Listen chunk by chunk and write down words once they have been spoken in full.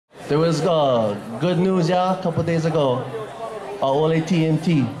There was good news, yeah, a couple days ago. Ole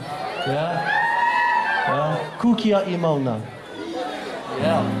TNT. Yeah? Kukia Imauna.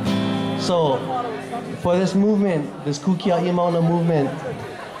 Yeah. So, for this movement, this Kukia Imauna movement,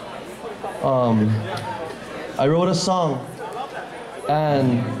 I wrote a song,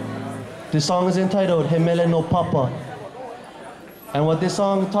 and this song is entitled Hemele no Papa. And what this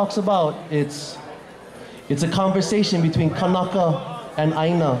song talks about, it's a conversation between Kanaka and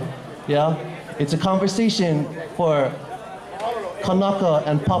Aina, yeah? It's a conversation for Kanaka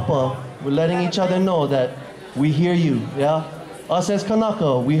and Papa. We're letting each other know that we hear you, yeah? Us as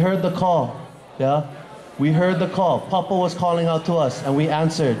Kanaka, we heard the call, yeah? We heard the call. Papa was calling out to us, and we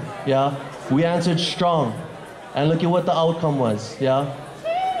answered, yeah? We answered strong. And look at what the outcome was, yeah?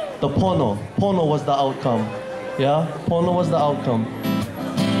 The Pono. Pono was the outcome, yeah? Pono was the outcome.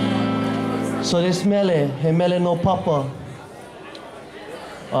 So this mele, he mele no papa.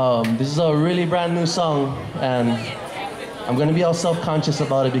 This is a really brand new song, and I'm gonna be all self-conscious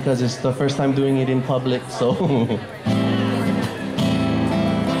about it because it's the first time doing it in public, so.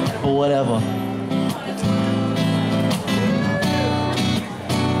 But whatever.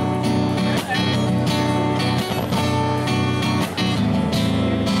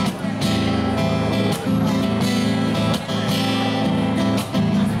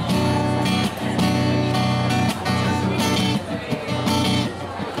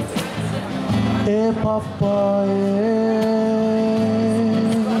 Papa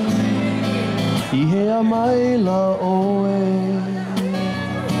Ihea maila oe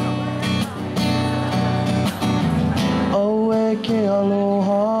Oe ke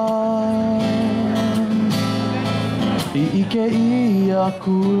aloha I ike ia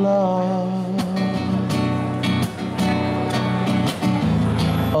kula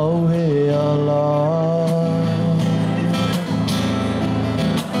Oe ala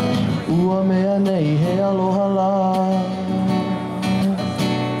Ua mea nei he aloha la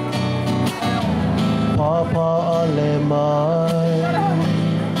Papa ale mai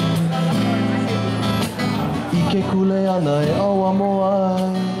Ike kule ana e awa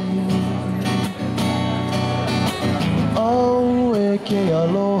moai Au e ke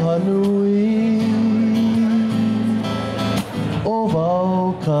aloha nui O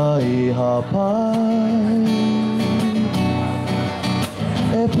wau ka I hapai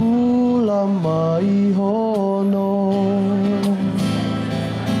E pula mai hono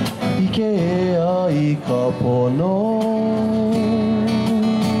Ike ea I ka pono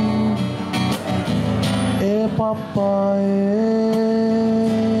E papa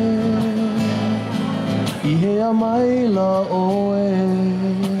Ihea maila oe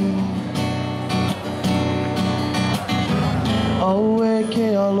Au e ke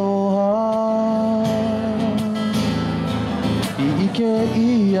aloha Ike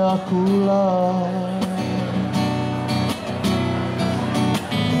ia kula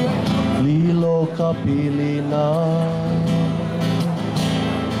Lilo kapilina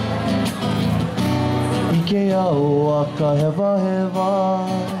Ike au aka hewa hewa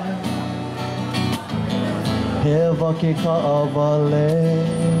Hewa ke ka awale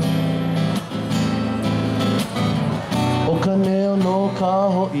O ka neo no ka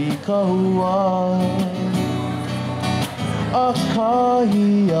hoi ka hua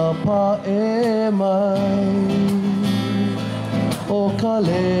Akahia pa e mai O ka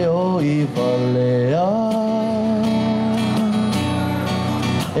leo I valea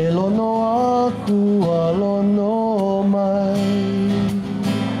E lono aku a lono mai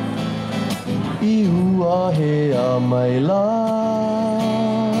I ua he a mai la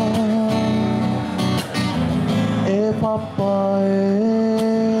E papa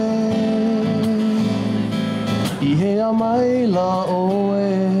Ihea maila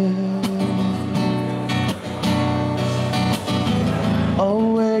oe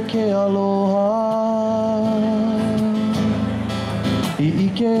Aue ke aloha I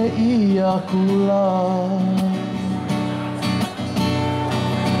ike ia kula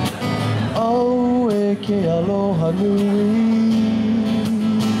Aue ke aloha nui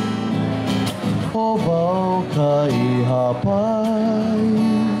O wau ka I hapai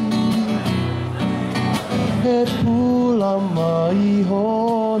E pula mai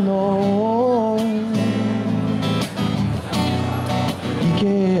hono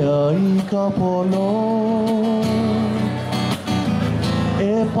Ike ai ka pono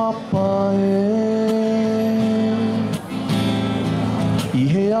E papa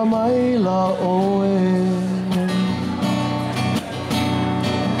Ihea maila oe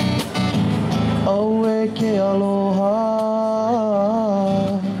Aue ke aloha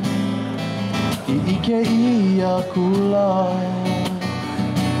Ike ia kula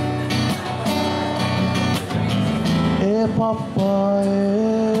papa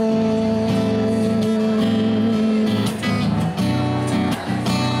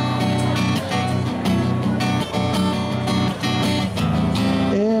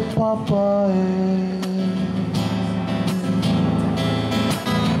papa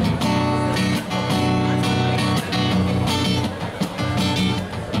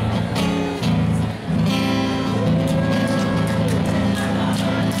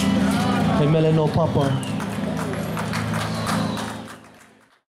Mele no papa.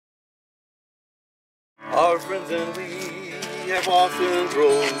 Our friends and we have often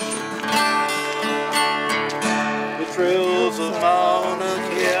rode the trails of Mauna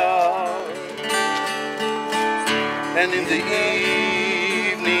Kea, and in the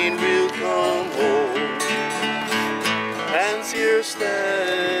evening we'll come home and see her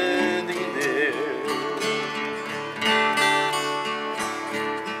standing there.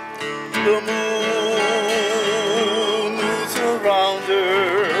 The moon moves around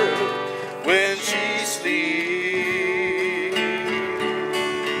her when she sleeps.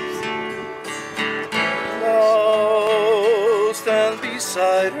 I'll stand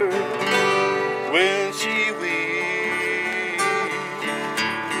beside her when she weeps.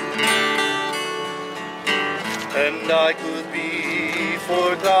 And I could be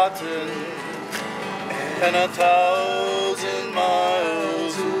forgotten and 1,000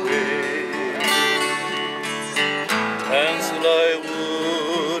 miles away, and still I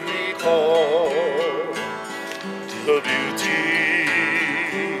would recall the beauty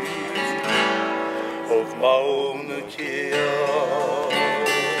of Mauna Kea.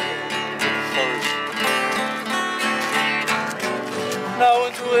 Now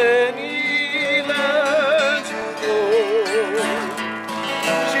into any land you go,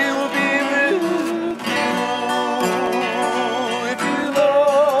 she will be with you if you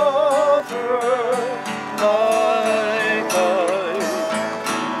love her like I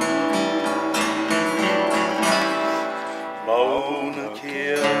do. Mauna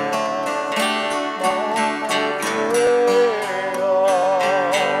Kea, Mauna Kea.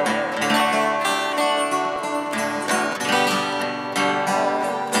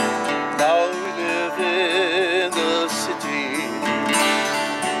 Now we live in the city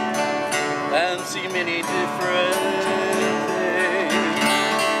and see many different things,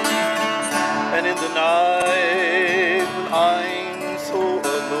 and in the night when I'm so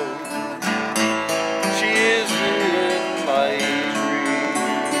alone, she is in my dream.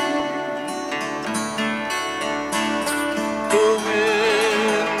 The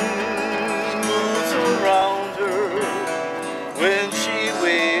wind moves around her when she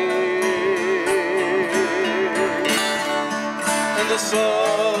wakes, and the sun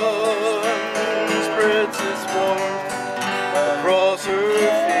spreads its warmth across her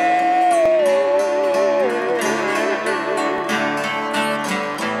face,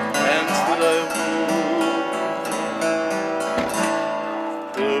 and still I hold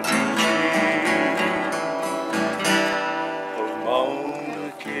the beauty of Mauna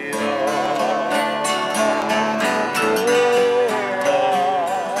Kea.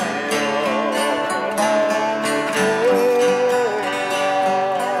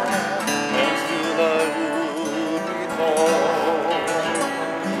 And still I would recall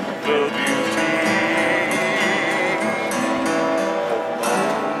the beauty of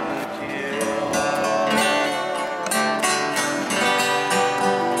Mauna Kea.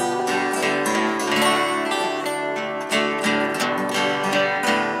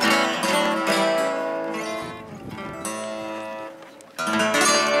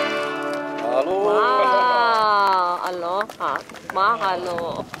 Mahalo. Wow, aloha, mahalo.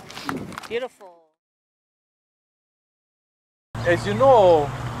 Beautiful. As you know,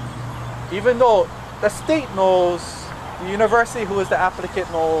 even though the state knows, the university who is the applicant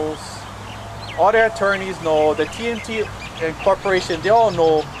knows, all their attorneys know, the TNT and corporation, they all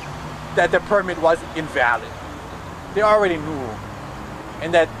know that the permit was invalid. They already knew.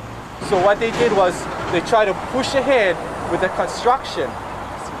 And that, so what they did was they tried to push ahead with the construction.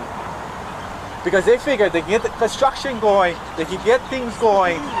 Because they figured they get the construction going, they can get things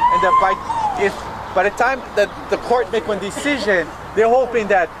going, and that by the time that the court make one decision, they're hoping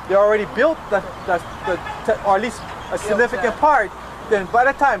that they already built or at least a significant part. Then by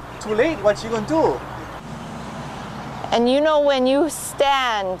the time, too late, what you gonna do? And you know, when you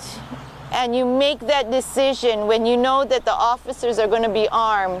stand and you make that decision, when you know that the officers are going to be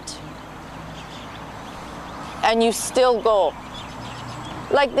armed, and you still go.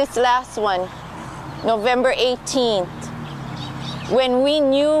 Like this last one, November 18th, when we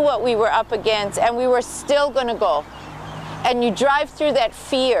knew what we were up against and we were still going to go. And you drive through that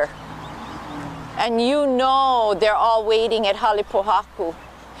fear. and you know they're all waiting at AIPOHAKU,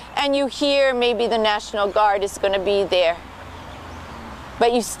 and you hear maybe the National Guard is going to be there,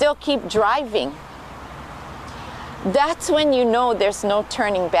 but you still keep driving, that's when you know there's no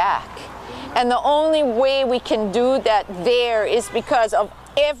turning back. And the only way we can do that there is because of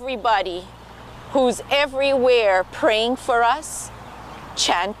everybody who's everywhere praying for us,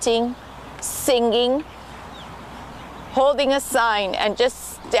 chanting, singing, holding a sign, and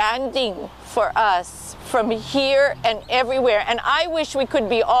just standing for us from here and everywhere. And I wish we could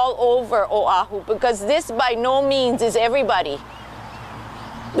be all over Oahu, because this by no means is everybody.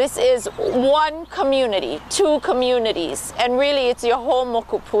 This is one community, two communities, and really it's your whole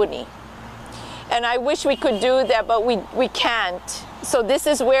Mokupuni. And I wish we could do that, but we can't. So this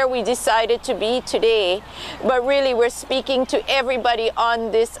is where we decided to be today. But really we're speaking to everybody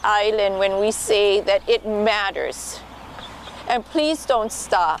on this island when we say that it matters. And please don't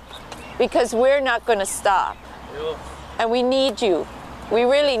stop, because we're not going to stop. And we need you. We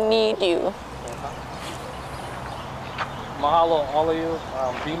really need you. Mahalo, all of you.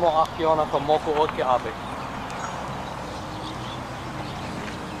 Bimo Akiona ka Moku o Keawe.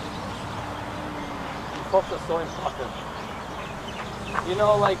 You folks are so important. You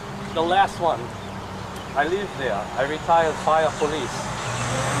know, like the last one, I lived there. I retired fire police.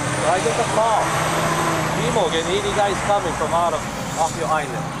 So I get a call. Bimo, get 80 guys coming from off your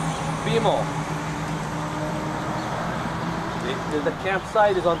island. Bimo. The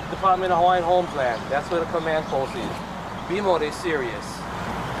campsite is on Department of Hawaiian Homeland. That's where the command post is. Bimo, they serious.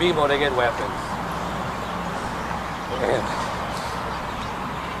 Bimo, they get weapons.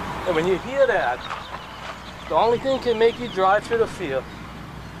 And when you hear that, the only thing can make you drive through the fear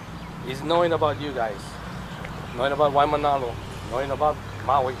is knowing about you guys. Knowing about Waimanalo. Knowing about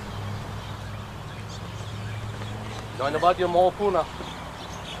Maui. Knowing about your Mo'opuna.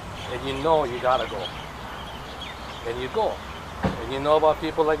 And you know you gotta go. And you go. And you know about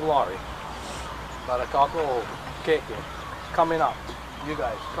people like Laurie. Barakako, Keke. Coming up, you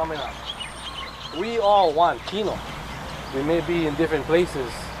guys, coming up. We all want Kino. We may be in different places,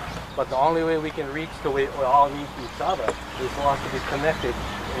 but the only way we can reach the way we all need each other is for us to be connected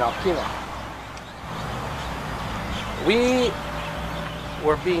in our Kino. We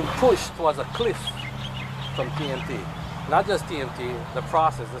were being pushed towards a cliff from TMT. Not just TMT, the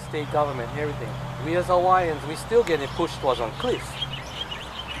process, the state government, everything. We as Hawaiians, we still getting pushed towards a cliff.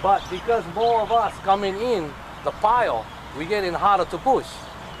 But because more of us coming in the pile, we're getting harder to push.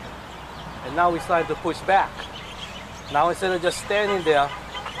 And now we're starting to push back. Now instead of just standing there,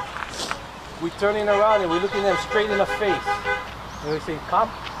 we're turning around and we're looking them straight in the face. And we say, come.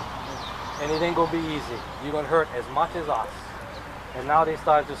 And it ain't gonna be easy. You're gonna hurt as much as us. And now they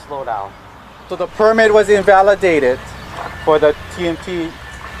started to slow down. So the permit was invalidated for the TMT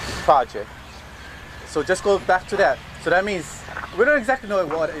project. So just go back to that. So that means, we don't exactly know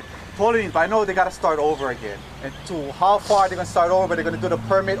what it totally means, but I know they got to start over again. And to how far they're going to start over, they're going to do the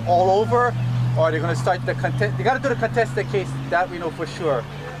permit all over, or they're going to start the contest. They got to do the contested case, that we know for sure.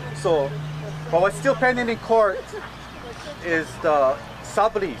 So, but what's still pending in court is the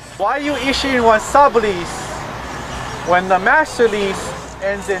sublease. Why are you issuing one sublease when the master lease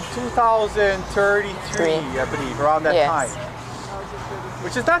ends in 2033, I believe, around that time?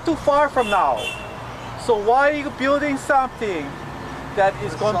 Which is not too far from now. So why are you building something that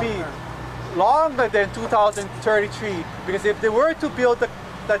is going to be longer than 2033? Because if they were to build the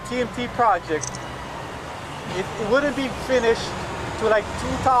TMT project, it wouldn't be finished to like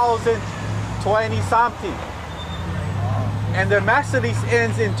 2020 something. And the master lease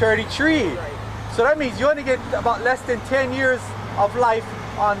ends in 33. So that means you only get about less than 10 years of life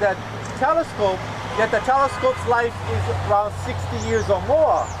on that telescope, yet the telescope's life is around 60 years or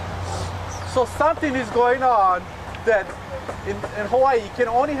more. So something is going on that in Hawaii, you can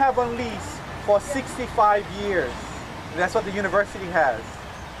only have a lease for 65 years. That's what the university has.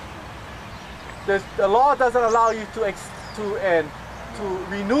 The law doesn't allow you to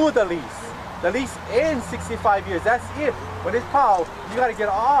renew the lease. The lease ends 65 years, that's it. When it's POW, you gotta get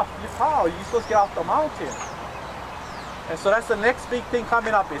off your POW. You're supposed to get off the mountain. And so that's the next big thing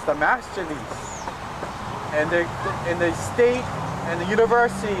coming up, is the master lease. And the state and the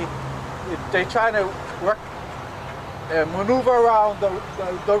university, they're trying to work, maneuver around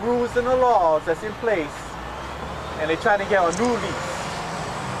the rules and the laws that's in place, and they're trying to get a new lease.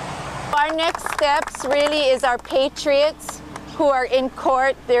 Our next steps really is our patriots who are in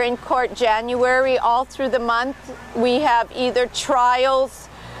court. They're in court January all through the month. We have either trials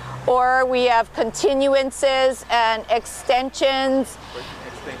or we have continuances and extensions.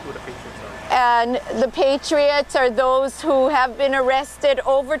 Explain who the patriots are. And the patriots are those who have been arrested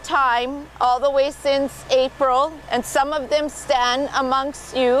over time, all the way since April, and some of them stand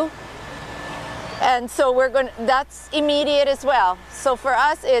amongst you. And so that's immediate as well. So for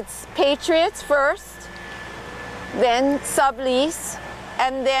us, it's patriots first, then sublease,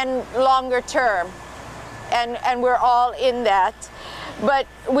 and then longer term. And we're all in that. But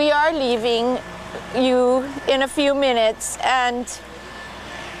we are leaving you in a few minutes, and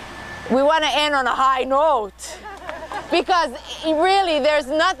we want to end on a high note, because really there's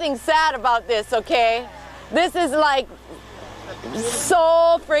nothing sad about this, okay? This is like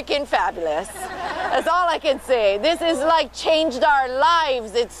so freaking fabulous. That's all I can say. This is like changed our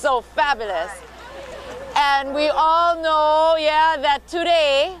lives. It's so fabulous. And we all know, yeah, that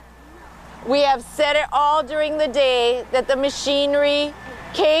today, we have said it all during the day, that the machinery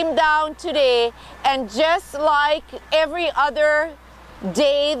came down today, and just like every other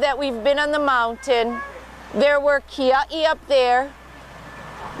day that we've been on the mountain, there were kia'i up there.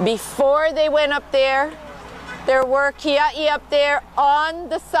 Before they went up there, there were kia'i up there on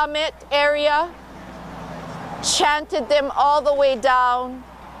the summit area, chanted them all the way down,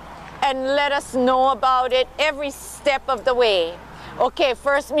 and let us know about it every step of the way. Okay,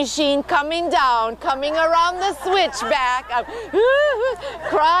 first machine coming down, coming around the switchback,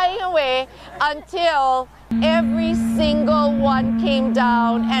 crying away until every single one came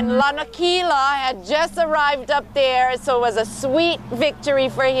down, and Lanakila had just arrived up there, so it was a sweet victory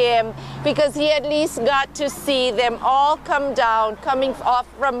for him, because he at least got to see them all come down, coming off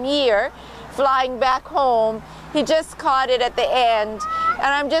from here, flying back home. He just caught it at the end.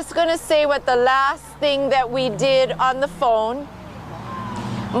 And I'm just gonna say what the last thing that we did on the phone.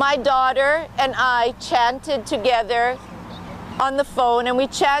 My daughter and I chanted together on the phone, and we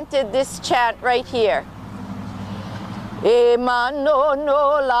chanted this chant right here. E mano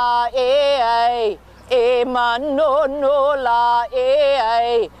no la e mano no la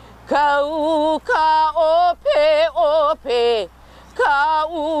e ka ope ope ka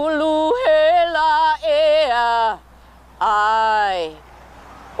ulu he la e ai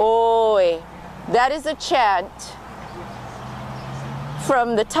oi. That is a chant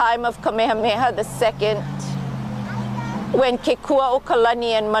from the time of Kamehameha II, when Kekua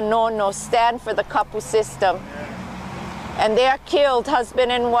Okalani and Manono stand for the Kapu system. And they are killed,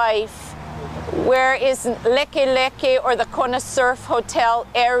 husband and wife. Where is Leke Leke, or the Kona Surf Hotel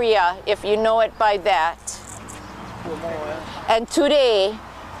area, if you know it by that. And today,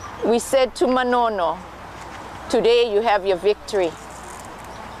 we said to Manono, today you have your victory.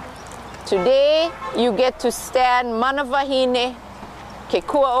 Today, you get to stand Manavahine,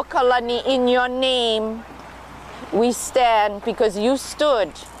 Kekua Okalani, in your name. We stand because you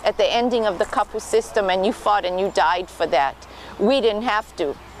stood at the ending of the Kapu system, and you fought and you died for that. We didn't have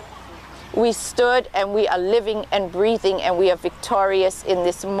to. We stood, and we are living and breathing, and we are victorious in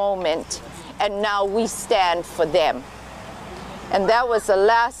this moment. And now we stand for them. And that was the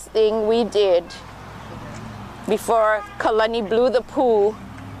last thing we did before Kalani blew the poo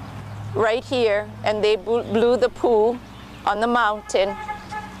right here, and they blew the poo on the mountain,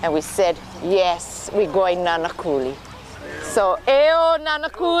 and we said, yes, we're going Nanakuli. So, Eo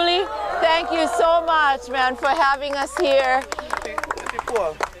Nanakuli, thank you so much, man, for having us here.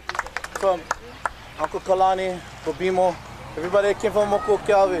 From Uncle Kalani, Bobimo, everybody that came from Moku,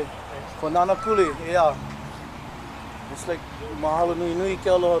 Keawe, for Nanakuli, yeah. It's like Mahalo Nui Nui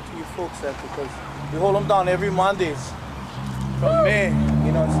Kealoha to you folks, because we hold them down every Mondays from May,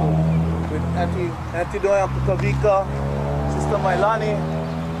 you know, so with Auntie Doi, Uncle Kavika, Sister Mailani,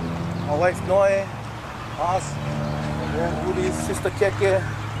 my wife Noe, us, Uli's sister Keke,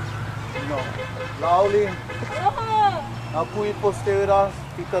 you know, Lauli, Akuipo stay with us,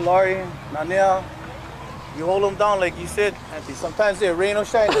 Tita Laurie, Nanea. You hold them down like you said, Auntie. Sometimes they rain or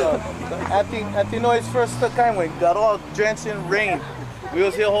shine. Auntie Noe's first time when got all drenched in rain. We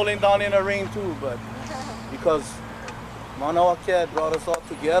was here holding down in the rain too, but because Manawake brought us all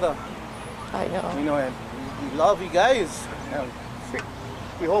together. I know. You know, and we love you guys. And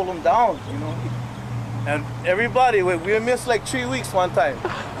we hold them down, you know. And everybody, we missed like 3 weeks one time.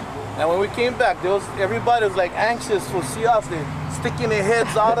 And when we came back, everybody was like anxious to see us. They sticking their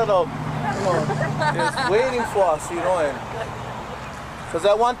heads out of the, you know, just waiting for us, you know. And because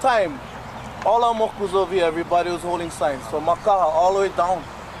at one time, all our mokus over here, everybody was holding signs from Makaha all the way down.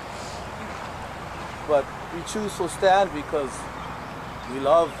 But we choose to stand because we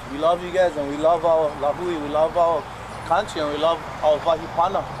love you guys, and we love our lahui, we love our country, and we love our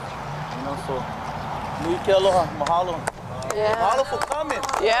vahipana. You know, so nui ke aloha, mahalo. Yeah. Mahalo for coming.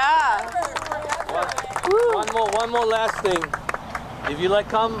 Yeah. One more last thing. If you like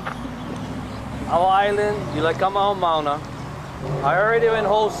come our island, you like come out Mauna. I already went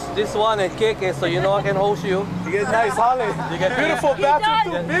host this one at Kēkē, so you know I can host you. You get nice holly. You get beautiful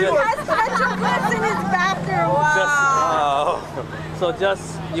bathroom. He has petroglyphs in his bathroom. Wow. So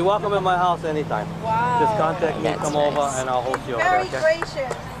just, you're welcome in my house anytime. Wow. Just contact me, come over, and I'll host you over there, Very okay?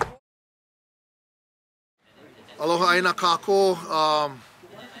 gracious. Aloha aina kako,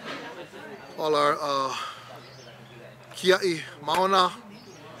 all our kia'i mauna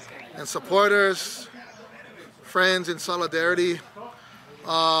and supporters, friends in solidarity.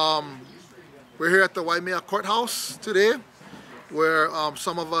 We're here at the Waimea Courthouse today, where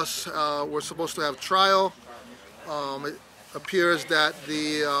some of us were supposed to have trial. It appears that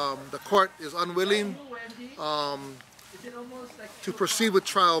the court is unwilling to proceed with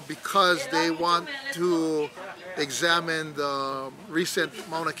trial because they want to examine the recent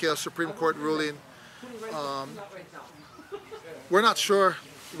Mauna Kea Supreme Court ruling. We're not sure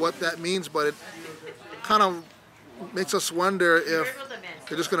what that means, but it kind of makes us wonder if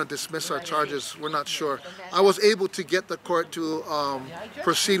they're just going to dismiss our charges. We're not sure. I was able to get the court to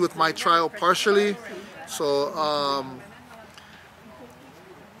proceed with my trial partially, so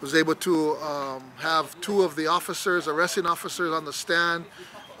was able to have two of the officers, arresting officers, on the stand,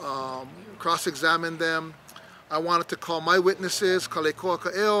 cross-examine them. I wanted to call my witnesses, Kalekoa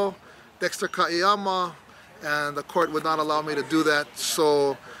Ka'eo, Dexter Ka'iyama, and the court would not allow me to do that.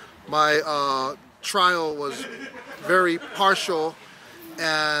 So my trial was very partial,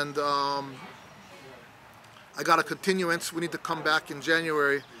 and I got a continuance. We need to come back in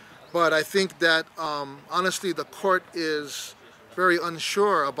January. But I think that honestly the court is very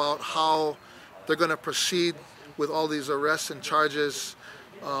unsure about how they're going to proceed with all these arrests and charges,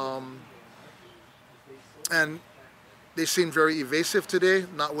 and they seem very evasive today,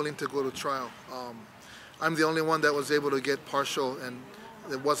 not willing to go to trial. I'm the only one that was able to get partial, and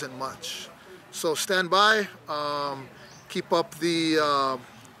it wasn't much. So stand by, keep up the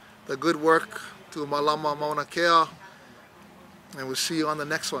good work to Malama Mauna Kea, and we'll see you on the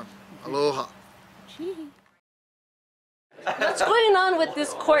next one. Aloha. What's going on with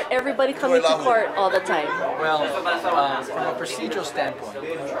this court, everybody coming to court all the time? Well, from a procedural standpoint,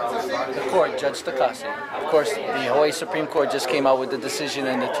 the court, Judge Takase, of course, the Hawaii Supreme Court just came out with the decision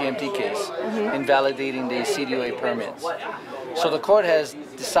in the TMT case, invalidating the CDOA permits. So the court has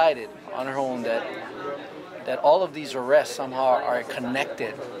decided on her own that all of these arrests somehow are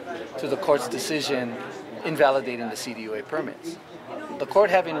connected to the court's decision invalidating the CDOA permits. The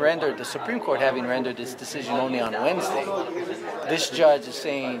Supreme Court having rendered this decision only on Wednesday, this judge is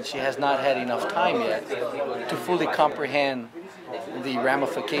saying she has not had enough time yet to fully comprehend the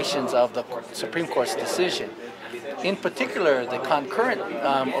ramifications of the Supreme Court's decision. In particular, the concurrent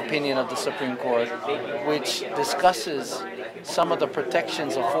opinion of the Supreme Court, which discusses some of the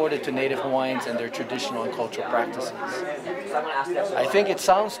protections afforded to Native Hawaiians and their traditional and cultural practices. I think it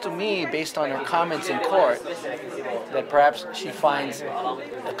sounds to me, based on her comments in court, that perhaps she finds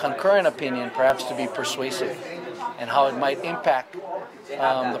the concurrent opinion perhaps to be persuasive and how it might impact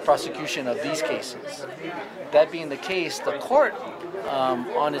the prosecution of these cases. That being the case, the court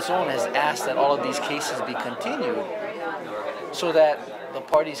on its own has asked that all of these cases be continued so that the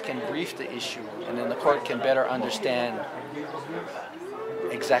parties can brief the issue, and then the court can better understand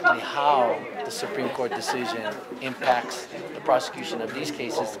exactly how the Supreme Court decision impacts the prosecution of these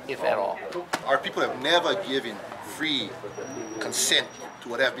cases, if at all. Our people have never given free consent to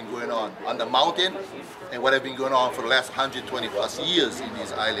what has been going on the mountain and what has been going on for the last 120 plus years in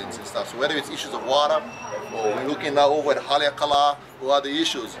these islands and stuff. So whether it's issues of water, or we're looking now over at Haleakala, or other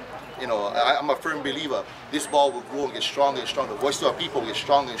issues, you know, I'm a firm believer this ball will grow and get stronger and stronger. The voice of our people will get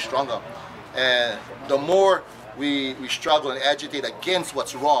stronger and stronger. And the more we struggle and agitate against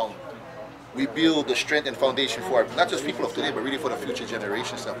what's wrong, we build the strength and foundation for not just people of today, but really for the future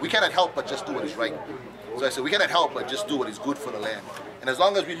generations. We cannot help but just do what is right. So I said, we cannot help but just do what is good for the land. And as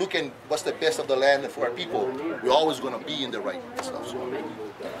long as we look at what's the best of the land and for our people, we're always going to be in the right stuff. So.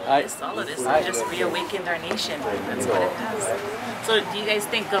 All of this just reawakened our nation. That's what it has. So do you guys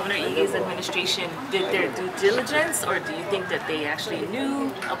think Governor Ige's administration did their due diligence, or do you think that they actually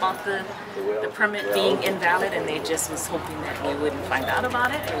knew about the permit being invalid and they just was hoping that we wouldn't find out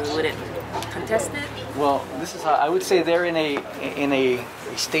about it or we wouldn't contest it? Well, this is how I would say they're in a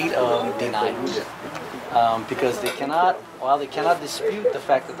state of denial. Because they cannot, while they cannot dispute the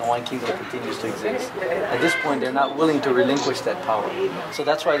fact that the Hawaiian Kingdom continues to exist, at this point they're not willing to relinquish that power. So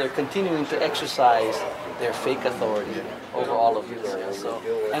that's why they're continuing to exercise their fake authority over all of this. So,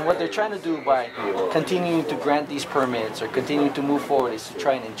 and what they're trying to do by continuing to grant these permits or continuing to move forward is to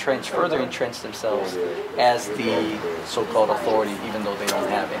try and further entrench themselves as the so-called authority, even though they don't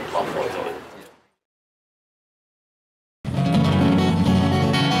have any lawful authority.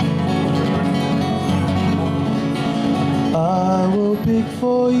 pick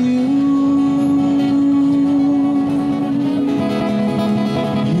for you.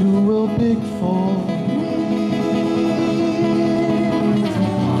 You will pick for me.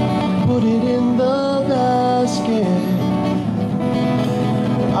 Put it in the basket.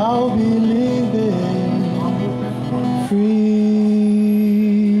 I'll be living free.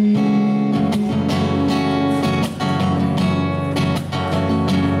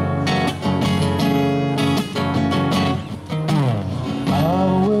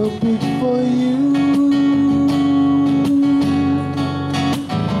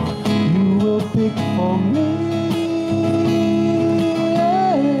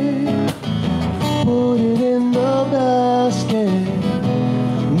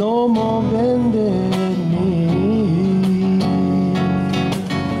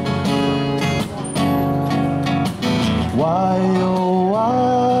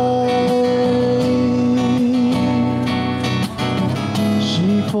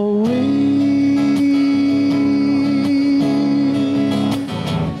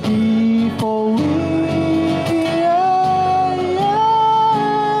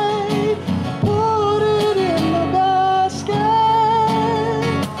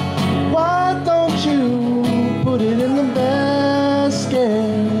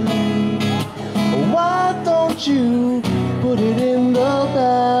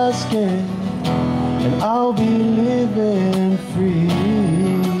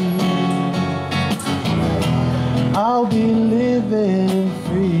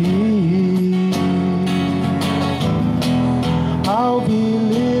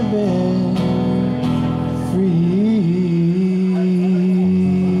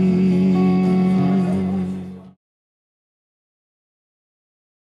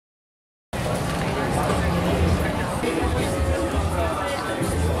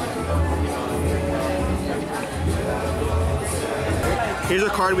 Here's a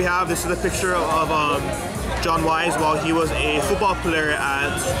card we have. This is a picture of John Wise while he was a football player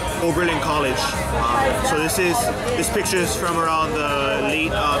at Oberlin College. So this picture is from around the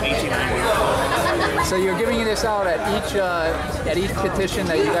late 1890s. So you're giving this out at each petition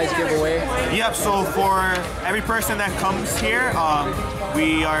that you guys give away? Yep. So for every person that comes here,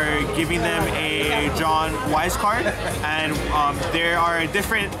 we are giving them a John Wise card, and there are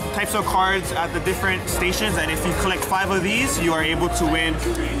different types of cards at the different stations, and if you collect 5 of these, you are able to win,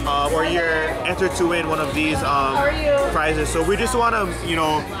 or you're entered to win one of these prizes. So we just want to,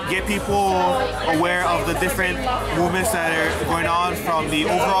 get people aware of the different movements that are going on, from the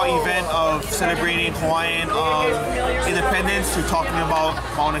overall event of celebrating Hawaiian independence, to talking about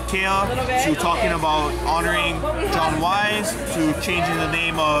Mauna Kea, to talking about honoring John Wise, to changing the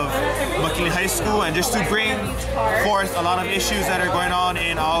name of McKinley High School, and just to bring forth a lot of issues that are going on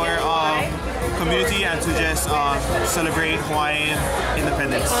in our community, and to just celebrate Hawaiian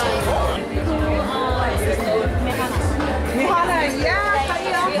independence.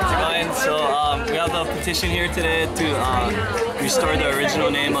 So we have a petition here today to restore the original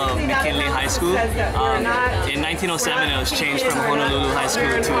name of McKinley High School. In 1907, it was changed from Honolulu High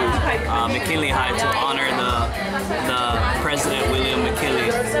School to McKinley High to honor the President William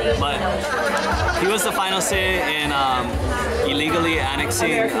McKinley. But he was the final say in illegally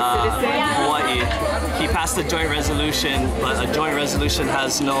annexing Hawaii. He passed a joint resolution, but a joint resolution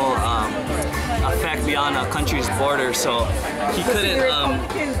has no effect beyond a country's border, so he couldn't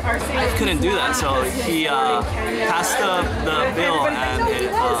do that. So he passed the bill, and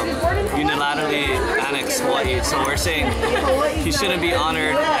it unilaterally annexed Hawaii. So we're saying he shouldn't be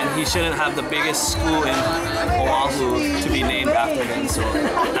honored, and he shouldn't have the biggest school in Oahu to be named after him. So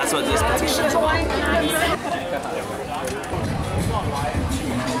that's what this petition is about.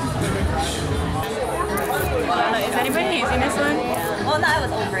 Is anybody using this one? Well, no, I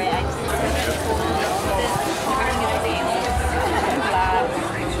was over it.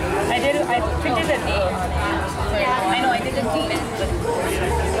 I printed a date. I know, I didn't do it.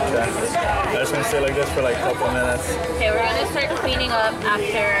 I'm just gonna stay like this for like a couple of minutes. Okay, we're gonna start cleaning up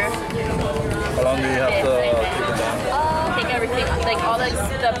after. How long do you have to keep it down? Take everything, like all the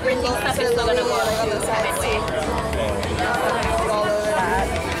printing stuff is still gonna go to Midway. Follow that.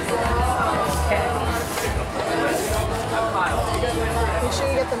 Okay. Make sure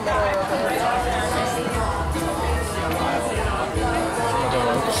you get the middle of it.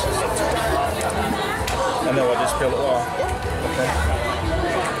 And then we'll just peel it off. Okay.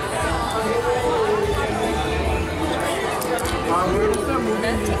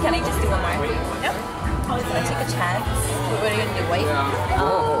 Can I just do one more? Yep. I'll take a chance. What are you gonna do? White?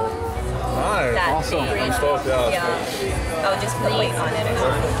 Alright, awesome. I'm stoked, yeah. I'll just put white on it or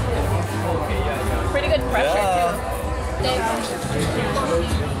something. Pretty good pressure too.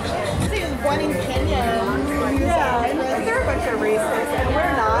 One in Kenya. Yeah, they're a bunch of racists, and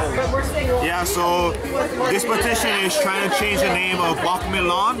we're not, but we're still. Yeah, so this petition is trying to change the name of Walkman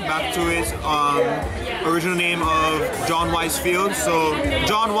Lawn back to its original name of John Wise Field. So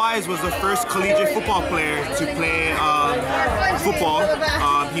John Wise was the first collegiate football player to play football.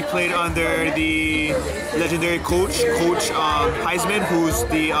 He played under the legendary Coach Heisman, who's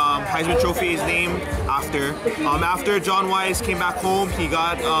the Heisman Trophy is named after. After John Wise came back home, he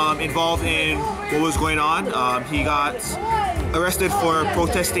got involved in what was going on. He got arrested for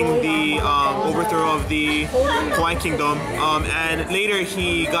protesting the overthrow of the Hawaiian Kingdom, and later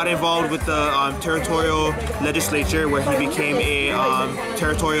he got involved with the territorial legislature, where he became a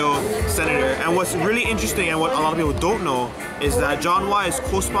territorial senator. And what's really interesting, and what a lot of people don't know, is that John Wise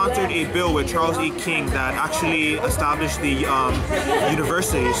co-sponsored a bill with Charles E. King that actually established the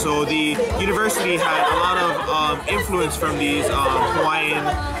university. So the university had a lot of influence from these Hawaiian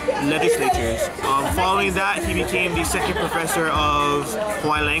legislatures. Following that, he became the second professor of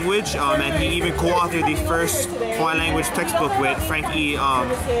Hawaiian language, and he even co-authored the first Hawaiian language textbook with Frank E.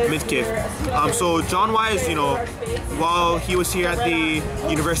 Midkiff. So John Wise, you know, while he was here at the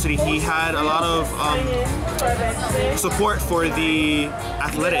university, he had a lot of support for the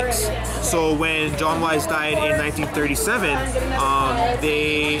athletics. So when John Wise died in 1937,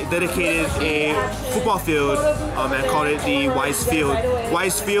 they dedicated a football field and called it the Wise Field.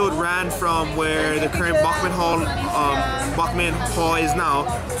 Wise Field ran from where the current Bachman Hall is now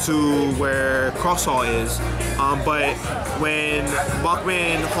to where Cross Hall is. But when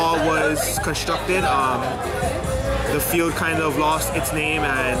Bachman Hall was constructed, the field kind of lost its name,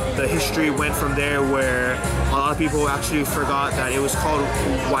 and the history went from there, where a lot of people actually forgot that it was called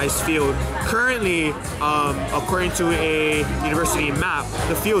Wise Field. Currently, according to a university map,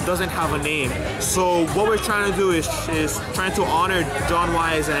 the field doesn't have a name. So what we're trying to do is trying to honor John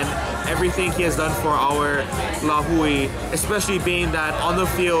Wise and everything he has done for our Lahui, especially being that on the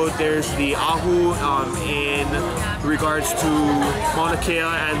field there's the Ahu in regards to Pono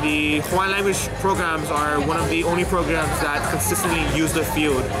Kealoha, and the Hawaiian language programs are one of the only programs that consistently use the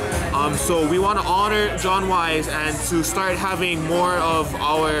field. So we want to honor John Wise and to start having more of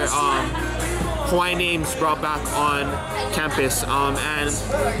our Hawaiian names brought back on campus. And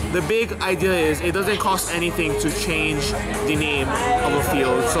the big idea is it doesn't cost anything to change the name of a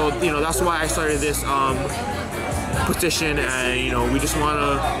field. So, you know, that's why I started this petition, and, you know, we just want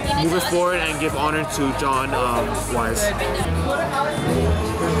to move it forward and give honor to John Wise.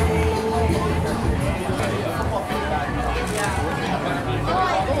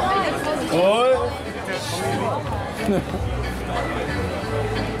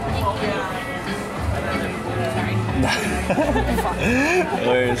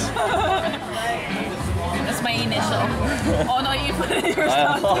 Where's? That's my initial. Oh no, you put it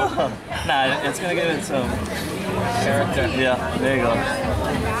yourself. Nah, it's gonna give it some character. Yeah, there you go.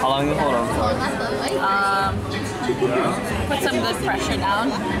 How long do you hold on for? Put some good pressure down.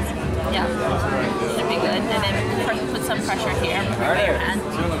 Yeah, should be good. And then put some pressure here. Put your hand.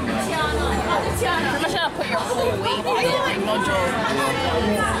 Pretty much gonna put your whole weight on it, like no joke.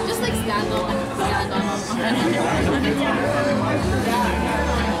 Just like stand on.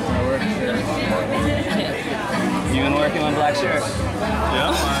 You been working on black shirt?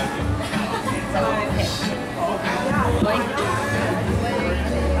 Yeah.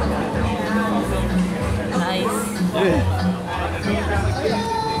 Nice.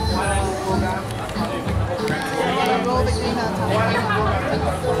 Roll the green on top.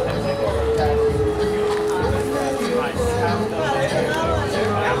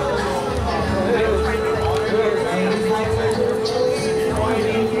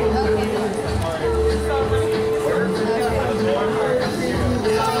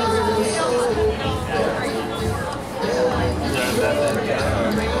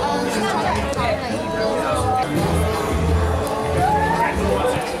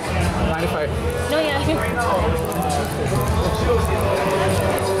 No,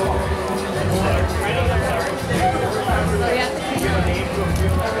 yeah.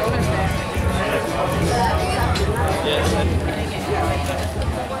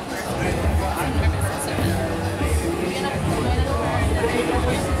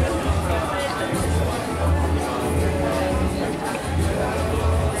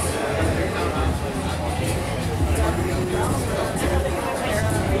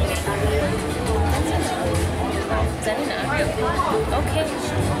 Is that enough?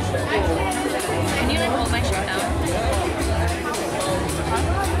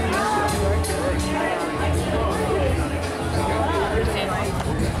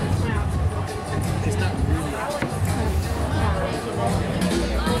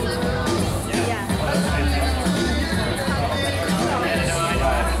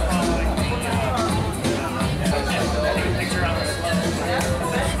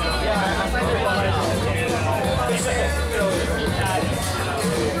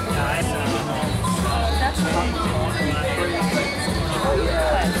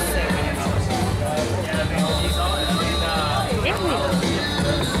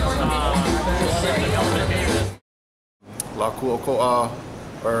 Haku Oko'a,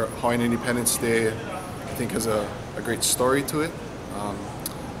 or Hawaiian Independence Day, I think has a great story to it.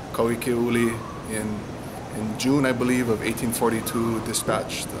 Kauike'uli in June, I believe, of 1842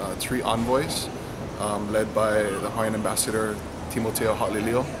 dispatched 3 envoys led by the Hawaiian ambassador Timoteo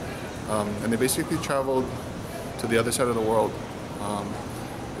Ha'lilio, and they basically traveled to the other side of the world.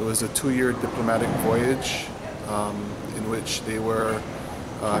 It was a 2-year diplomatic voyage in which they were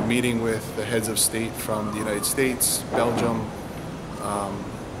meeting with the heads of state from the United States, Belgium,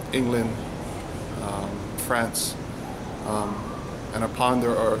 England, France, and upon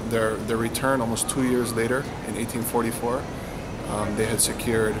their return almost 2 years later in 1844, they had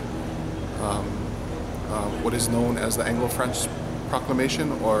secured what is known as the Anglo-French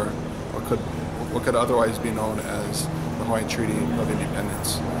Proclamation, or what could otherwise be known as the Hawaiian Treaty of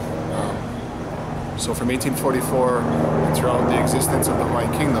Independence. So from 1844 throughout the existence of the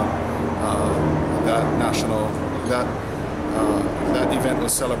Hawaiian Kingdom, that event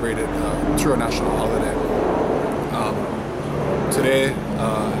was celebrated through a national holiday. Today,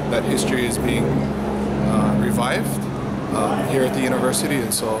 that history is being revived here at the university,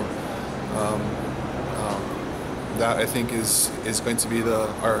 and so that I think is going to be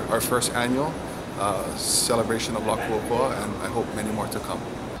our first annual celebration of Lakuokoa, and I hope many more to come.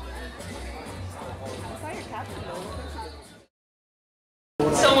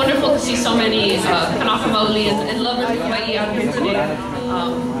 So wonderful to see so many Kanaka Maoli and lovers of Hawaii out here today. I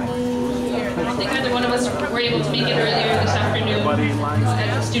don't think either one of us were able to make it earlier this afternoon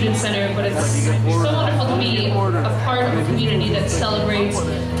at the Student Center, but it's so wonderful to be a part of a community that celebrates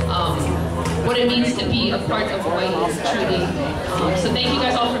what it means to be a part of Hawaii, truly. So thank you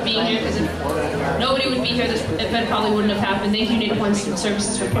guys all for being here, because if nobody would be here, this event probably wouldn't have happened. Thank you, Native Hawaiian Student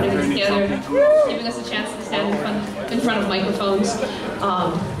Services, for putting it together, giving us a chance to stand in front of microphones.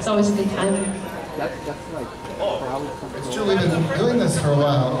 It's always a good time. It's Julie, been doing this for a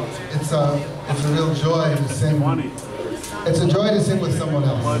while. It's a real joy to sing. It's a joy to sing with someone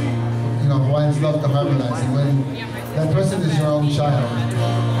else. You know, Hawaiians love to harmonize, and when that person is your own child,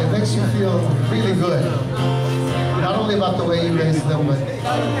 it makes you feel really good. Not only about the way you raise them, but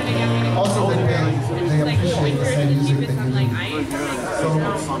also that they appreciate the same music that you do. So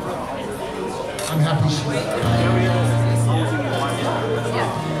I'm happy she.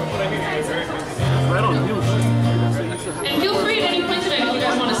 And feel free at any point tonight if you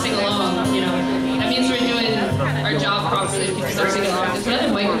guys want to sing along. You know, that means we're doing our job properly if you can start singing along. There's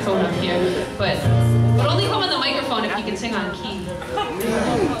another microphone up here, but only come on the microphone if you can sing on key.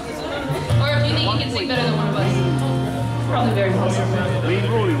 Or if you think you can sing better than one of us. Probably very possible. We're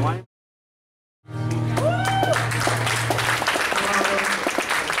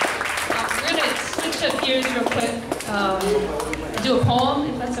going to switch up gears real quick. Do a poem,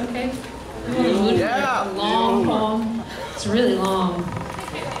 if that's okay. Yeah. A long poem. It's really long.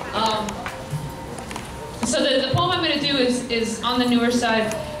 So the poem I'm going to do is on the newer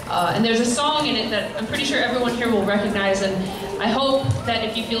side, and there's a song in it that I'm pretty sure everyone here will recognize, and I hope that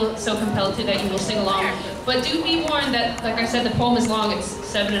if you feel so compelled to, that you will sing along. But do be warned that, like I said, the poem is long. It's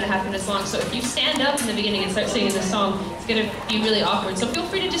 7.5 minutes long. So if you stand up in the beginning and start singing this song, it's going to be really awkward. So feel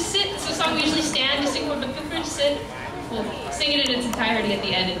free to just sit. It's a song we usually stand to sing for, but feel free to sit. We'll sing it in its entirety at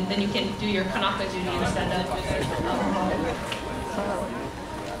the end, and then you can do your kanaka duty and stand up.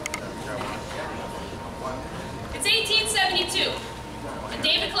 It's 1872, and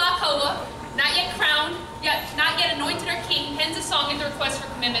David Kalakaua, not yet crowned, yet not yet anointed our king, pens a song at the request for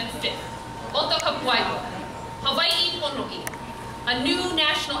Commitment 5th. Oto Kapuaiwa, Hawaii Pono'i, a new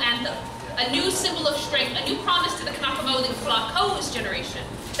national anthem, a new symbol of strength, a new promise to the Kanaka Maoli Kalakaua's generation,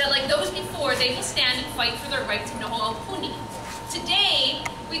 that like those before, they will stand and fight for their right to noho aupuni. Today,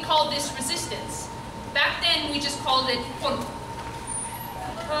 we call this resistance. Back then, we just called it pono.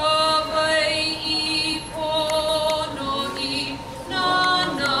 Hawaii pono'i,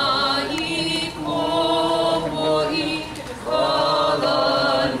 nana'i pono'i,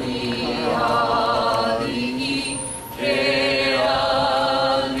 kalani ali'i, keali'i.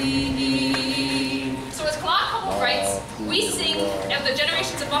 So as Kalakaua writes, we sing of the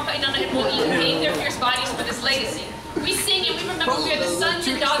generations of Maka, Inanna, and Mo'i who gave their fierce bodies for this legacy. We sing and we remember we are the sons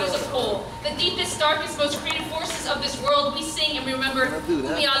and daughters of Pole, the deepest, darkest, most creative forces of this world. We sing and we remember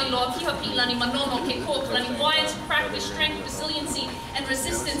Umiali Loa, Pihapi'ilani, Manono, Keko'olani, Hawaiians who practiced strength, resiliency, and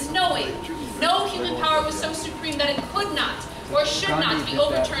resistance, knowing no human power was so supreme that it could not or should not be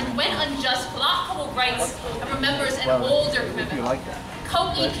overturned when unjust. Kalakaua writes and remembers an older commitment.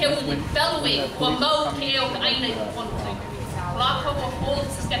 Kau'i keuli, bellowing, wamo ke'eo ka'aina i pono. Kalakaua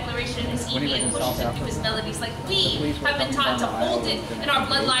holds this declaration in his iwi and pushes it through his melodies like we have been taught to hold it in our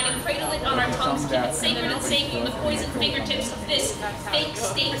bloodline and cradle it on our tongues, keep it sacred and safe from the poisoned fingertips of this fake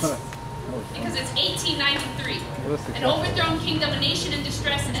state. Because it's 1893. An overthrown kingdom, a nation in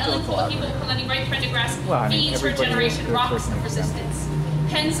distress, and Ellen Poki Kalani right Prendergrass feeds her generation rocks of resistance.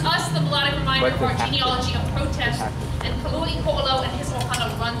 Hence us, the melodic reminder of our genealogy of protest, and Kaloi Ko'olau and his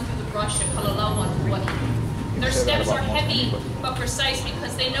ohana run through the brush of Kalalauan Hawaii. Their steps are heavy but precise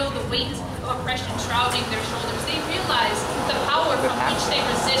because they know the weight of oppression shrouding their shoulders. They realize the power from which they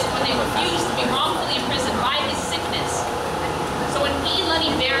resist when they refuse to be wrongfully imprisoned by his sickness. So when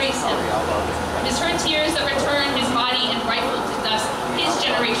Ilani buries him, it is her tears that return his body and rifled to dust, his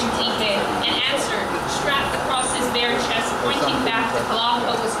generation Tike, an answer strapped across his bare chest, pointing back to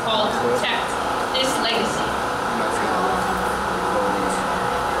Kalakaua was called to protect this legacy.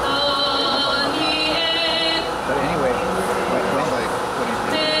 But anyway,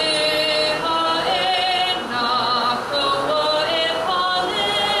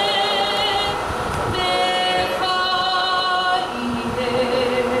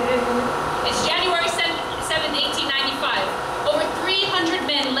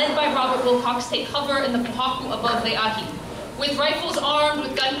 take cover in the AIPOHAKU above Leahi. With rifles armed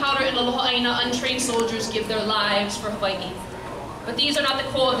with gunpowder and aloha aina, untrained soldiers give their lives for Hawaii. But these are not the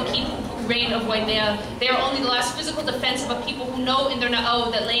core of the Kipu reign of Waimea. They are only the last physical defense of a people who know in their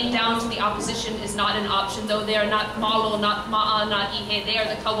na'au that laying down to the opposition is not an option, though they are not malo, not ma'a, not ihe. They are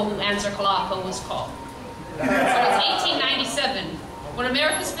the kawa who answer Kalakaua was called. So it's 1897, when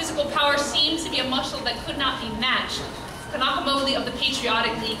America's physical power seems to be a muscle that could not be matched. Kanakamoli of the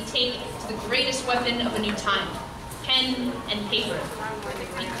Patriotic League take to the greatest weapon of a new time, pen and paper.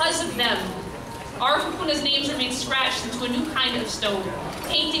 Because of them, our kupuna's names remain scratched into a new kind of stone,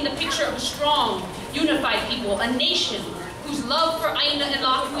 painting the picture of a strong, unified people, a nation whose love for Aina and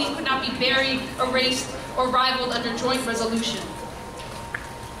Lahui could not be buried, erased, or rivaled under joint resolution.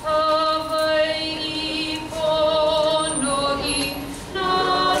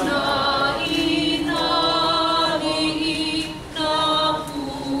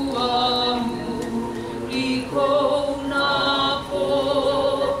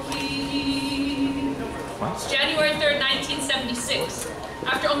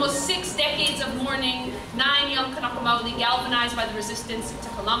 After almost 6 decades of mourning, 9 young Kanaka galvanized by the resistance to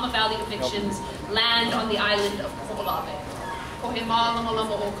Kalama Valley evictions, land on the island of Ko'olawe.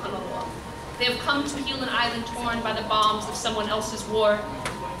 They have come to heal an island torn by the bombs of someone else's war,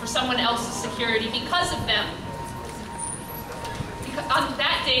 for someone else's security. Because of them, on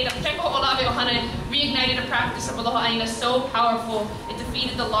that day, the Keawe Ohana reignited a practice of aloha aina so powerful it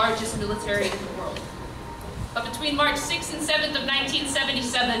defeated the largest military in the world. But between March 6th and 7th of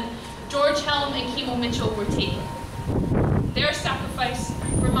 1977, George Helm and Kimo Mitchell were taken. Their sacrifice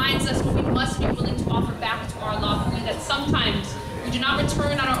reminds us what we must be willing to offer back to our lahui, that sometimes we do not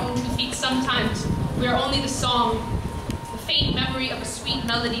return on our own 2 feet, sometimes we are only the song, the faint memory of a sweet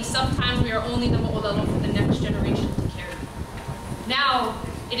melody, sometimes we are only the mo'olelo for the next generation to carry. Now,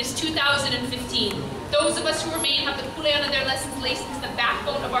 it is 2015. Those of us who remain have the kuleana of their lessons laced into the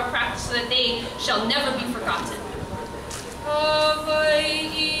backbone of our practice so that they shall never be forgotten.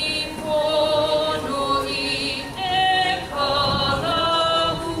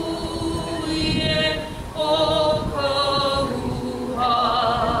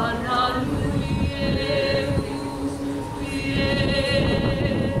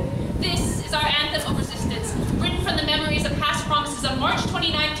 This is our anthem of resistance, written from the memories of past promises on March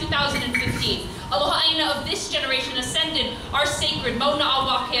 29, 2015. Aloha aina of this generation ascended our sacred Mauna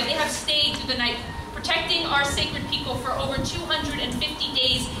Awakea. They have stayed through the night, protecting our sacred people for over 250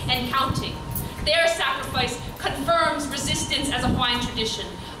 days and counting. Their sacrifice confirms resistance as a Hawaiian tradition.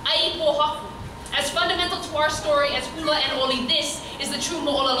 AIPOHAKU. As fundamental to our story as hula and oli, this is the true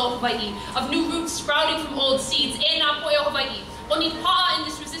mo'olelo Hawaii, of new roots sprouting from old seeds. E nā poe o Hawaii. Oni pa'a in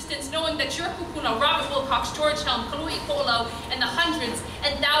this resistance, knowing that your kupuna, Robert Wilcox, George Helm, Kalui Ko'olau, and the hundreds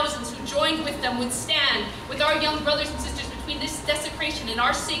and thousands who joined with them would stand with our young brothers and sisters between this desecration and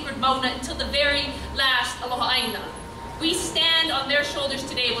our sacred Mauna until the very last aloha aina. We stand on their shoulders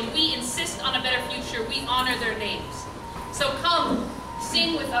today. When we insist on a better future, we honor their names. So come,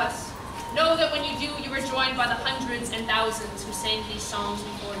 sing with us. Know that when you do, you are joined by the hundreds and thousands who sang these songs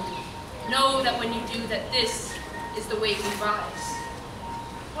before you. Know that when you do, that this is the way we rise.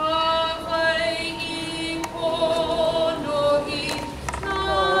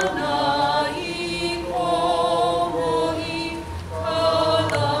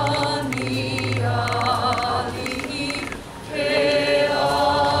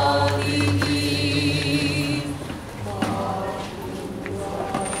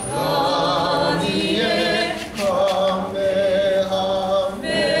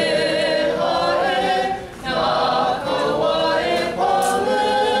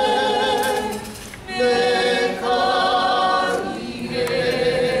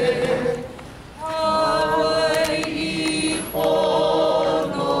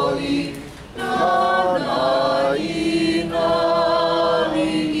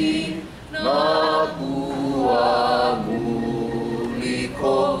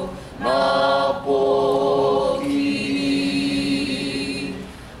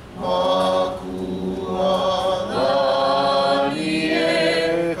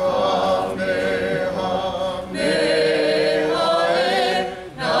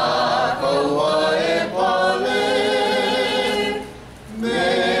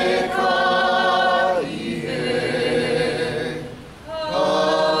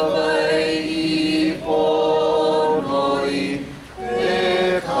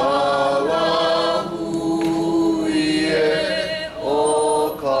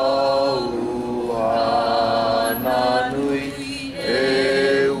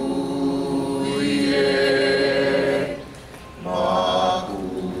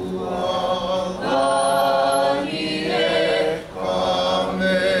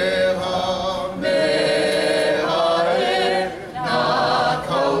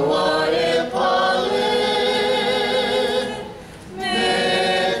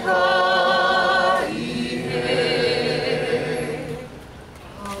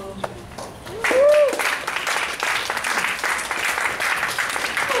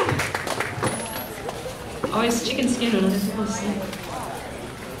 always chicken skin when other people sing.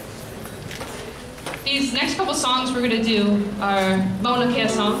 These next couple songs we're gonna do are Mauna Kea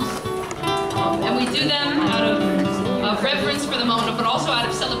songs. And we do them out of reverence for the Mauna, but also out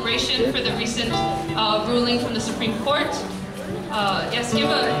of celebration for the recent ruling from the Supreme Court. Yes,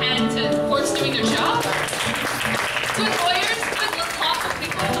 give a hand to courts doing their job. Good lawyers, good lawful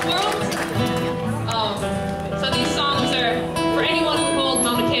people in the world. So these songs are for anyone who holds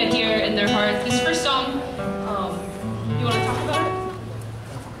Mauna Kea dear in their heart. This first song, you want to talk about it?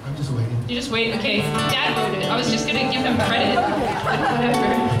 I'm just waiting. You just wait? Okay. Dad wrote it. I was just going to give him credit, but whatever.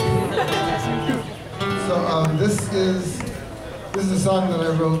 So this is a song that I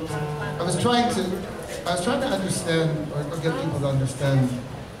wrote. I was trying to understand or get people to understand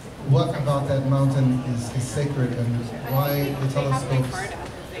what about that mountain is sacred and why the telescopes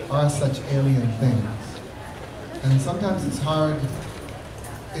are such alien things. And sometimes it's hard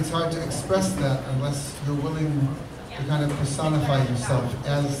to express that unless you're willing to kind of personify yourself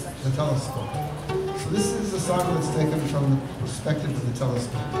as the telescope. So this is a song that's taken from the perspective of the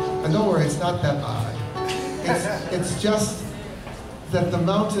telescope. And don't worry, it's not that eye. It's just that the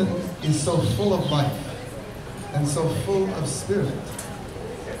mountain is so full of life and so full of spirit.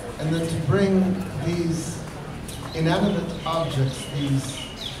 And then to bring these inanimate objects, these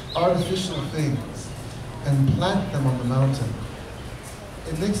artificial things, and plant them on the mountain,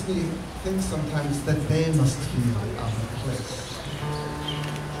 it makes me think sometimes that they must feel out of place.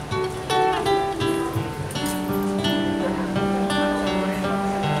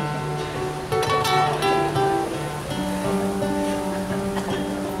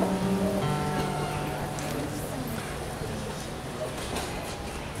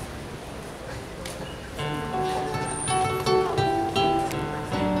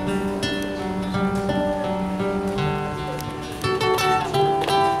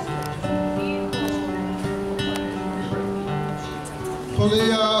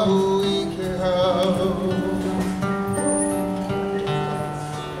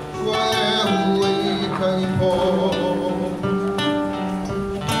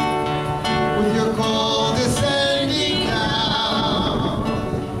 With your call descending down,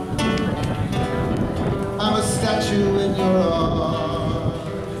 I'm a statue in your arms.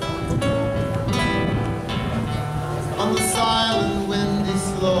 On the silent, windy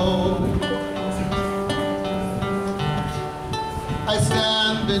slope, I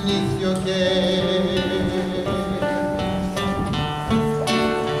stand beneath your gaze.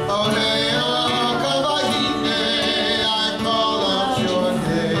 Oh, hey, oh, Kawahine, I call out your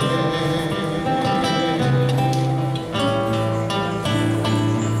name.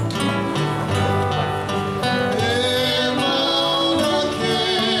 Hey, Mauna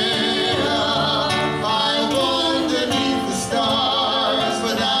Kea, I wander beneath the stars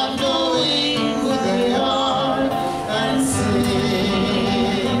without knowing who they are, and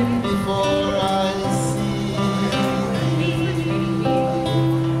sing before I see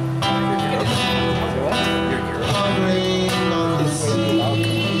hovering on the sea.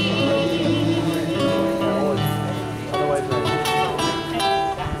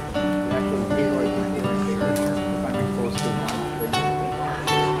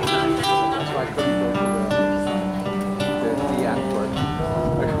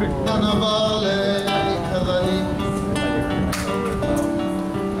 Nanavale Kalani,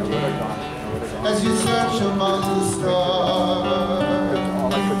 as you search among the stars.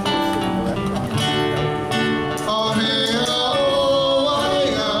 Oh, hey, oh, I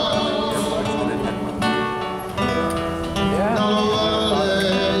Nanavale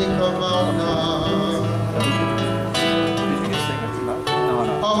Kamana.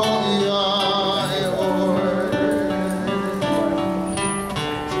 Oh,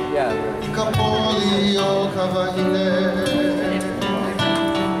 yeah, Kapoli, oh, Kavahine.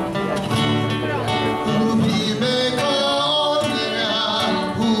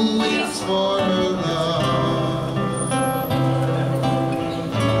 Who waits for her love?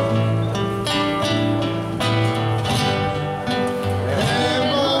 Hey,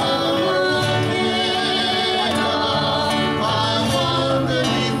 Mauna Kea, I wander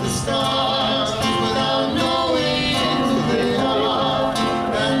beneath the stars without knowing who they are,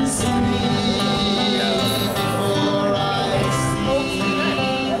 and sleep before I see.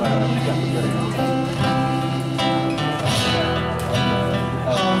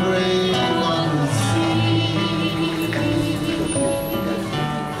 Hovering on the sea.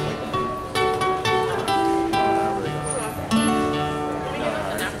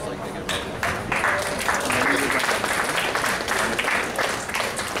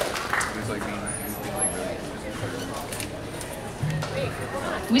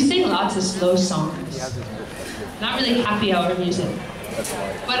 We sing lots of slow songs. Not really happy hour music.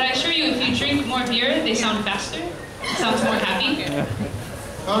 But I assure you, if you drink more beer, they sound faster. It sounds more happy.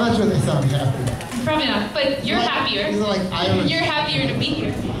 I'm not sure they sound happy. Probably not, but you're happier. These are like Irish. You're happier to be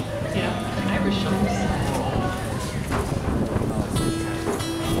here. Yeah, Irish songs.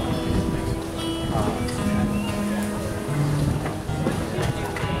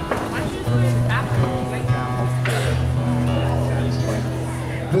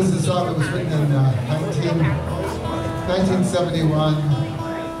 This is a song that was written in 1971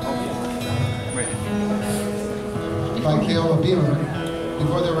 by Keawe,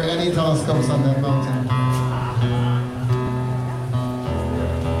 before there were any telescopes on that mountain.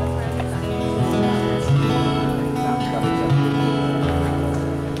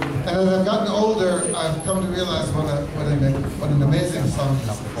 And as I've gotten older, I've come to realize what an amazing song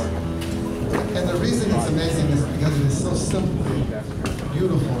this is. And the reason it's amazing is because it is so simple,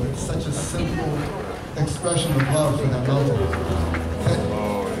 beautiful. It's such a simple expression of love for that mountain. That,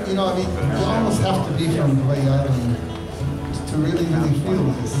 you know, I mean, you almost have to be from Hawaii Island to really, really feel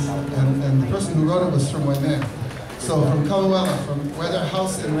this. And the person who wrote it was from Waimea. So from Kaluela, from where their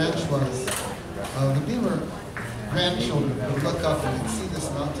house and ranch was, the Beamer grandchildren would look up and they'd see this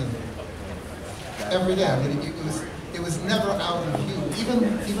mountain every day. I mean, it was never out of view. Even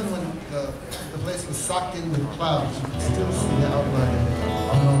when the place was socked in with clouds, you could still see the outline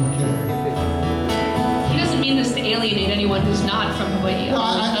of Mauna Kea. He doesn't mean this to alienate anyone who's not from Hawaii. No,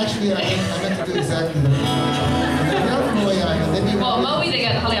 I meant to do exactly that. They're not from Hawaii Island. Well, Maui, they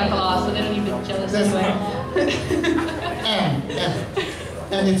got Haleakala, so they don't even jealous anyway.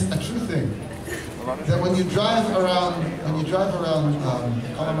 And it's a true thing that when you drive around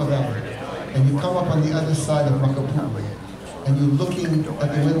Kalama Valley, and you come up on the other side of Makapu'u, and you're looking at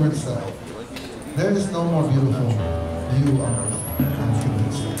the windward side, there is no more beautiful view on earth than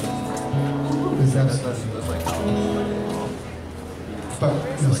this. But,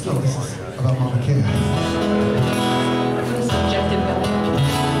 you know, still, this is about Mauna Kea. Subjective value.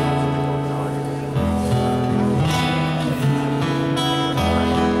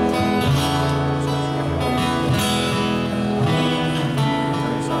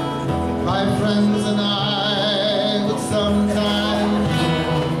 My friends and I would sometimes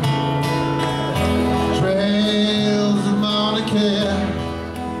trails of Mauna Kea,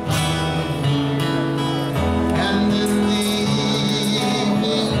 and in the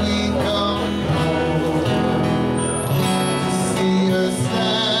evening we come home to see her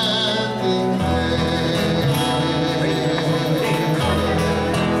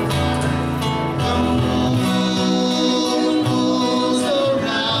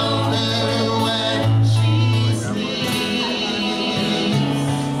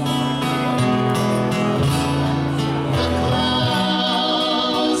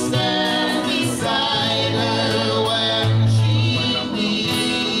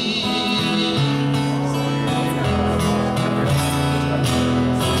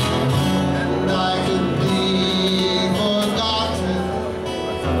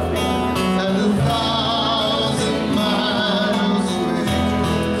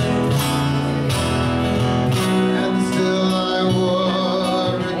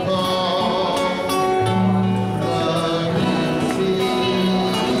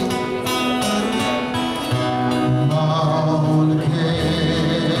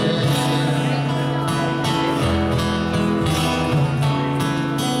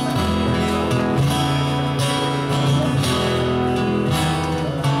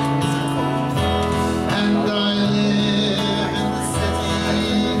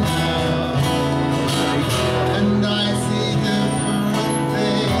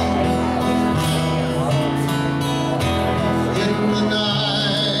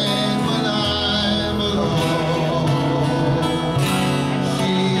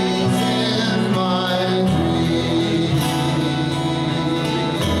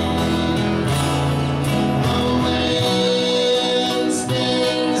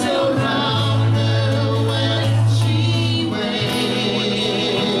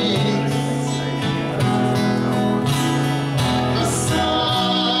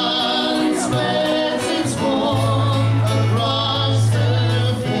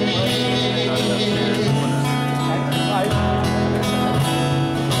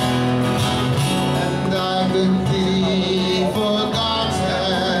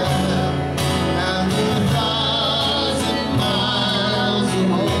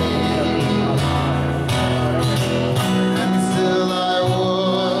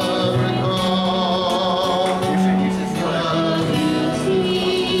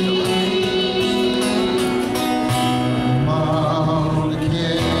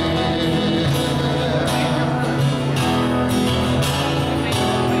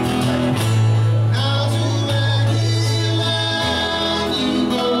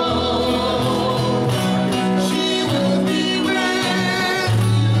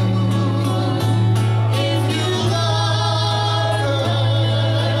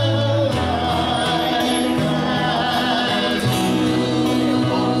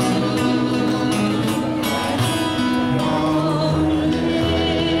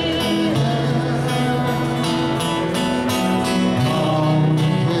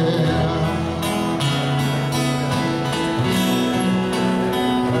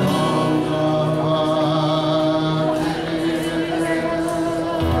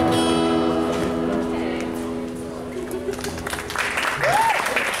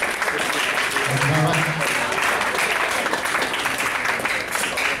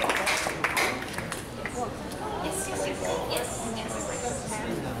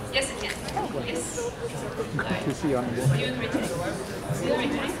tea on the board. You agree today? You agree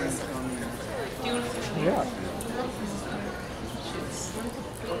today? Do you want to? Yeah.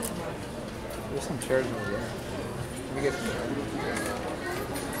 There's some chairs over there. Let me get some chairs.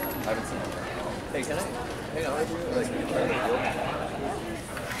 I haven't seen them. Hey, can I hang out with you?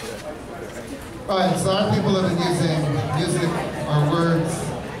 Right, so our people have been using music or words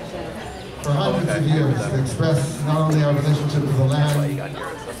for hundreds of years to express not only our relationship with the land,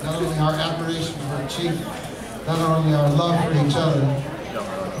 not only our admiration for a chief, not only our love for each other,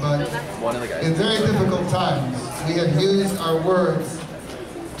 but in very difficult times, we have used our words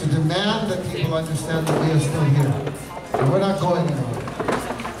to demand that people understand that we are still here. And we're not going anywhere.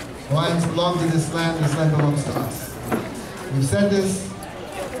 Hawaiians belong to this land belongs to us. We've said this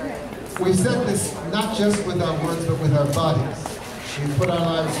not just with our words, but with our bodies. We've put our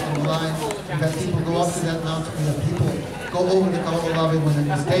lives on the line. We've had people go up to that mountain. We've had people go over to Kaho'olawe when it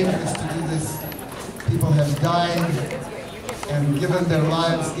was dangerous to do this. People have died and given their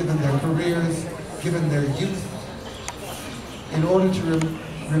lives, given their careers, given their youth in order to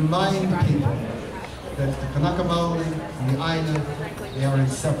remind people that the Kanaka Maoli and the Aina, they are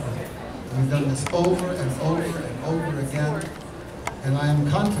inseparable. We've done this over and over and over again, and I am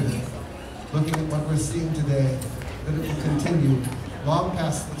confident, looking at what we're seeing today, that it will continue long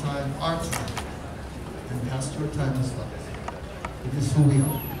past the time, our time, and past your time as well. It is who we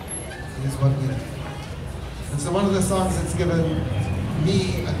are. It is what we do. And so one of the songs that's given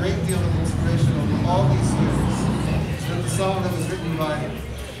me a great deal of inspiration over all these years is the song that was written by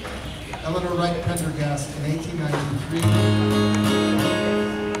Eleanor Wright Prendergast in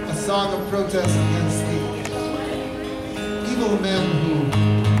 1893, a song of protest against the evil men who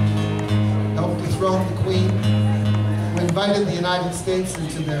helped dethrone the Queen, who invited the United States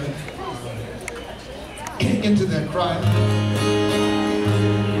into their crime,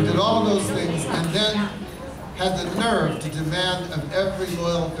 who did all of those things, and then had the nerve to demand of every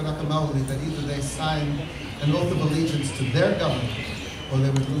loyal Kanaka Maoli that either they sign an oath of allegiance to their government or they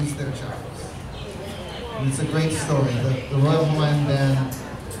would lose their jobs. And it's a great story. The Royal Hawaiian Band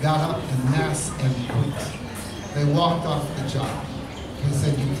got up en masse and quit. They walked off the job. They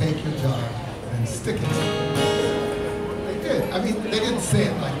said, you take your job and stick it to it. They did. I mean, they didn't say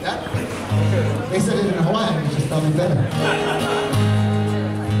it like that, but they said it in Hawaiian, which is probably better.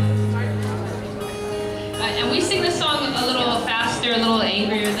 And we sing this song a little faster, a little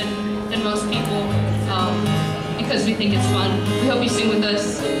angrier than most people, because we think it's fun. We hope you sing with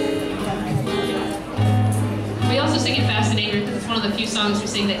us. We also sing it fast and angry because it's one of the few songs we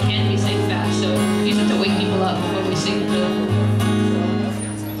sing that can be sang fast, so we use it to wake people up when we sing really.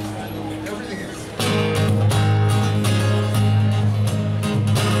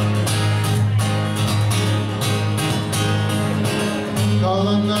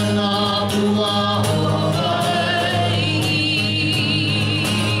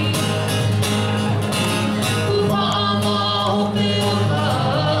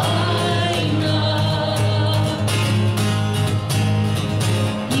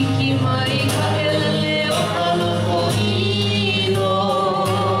 Iki mai ka elele o ka loko i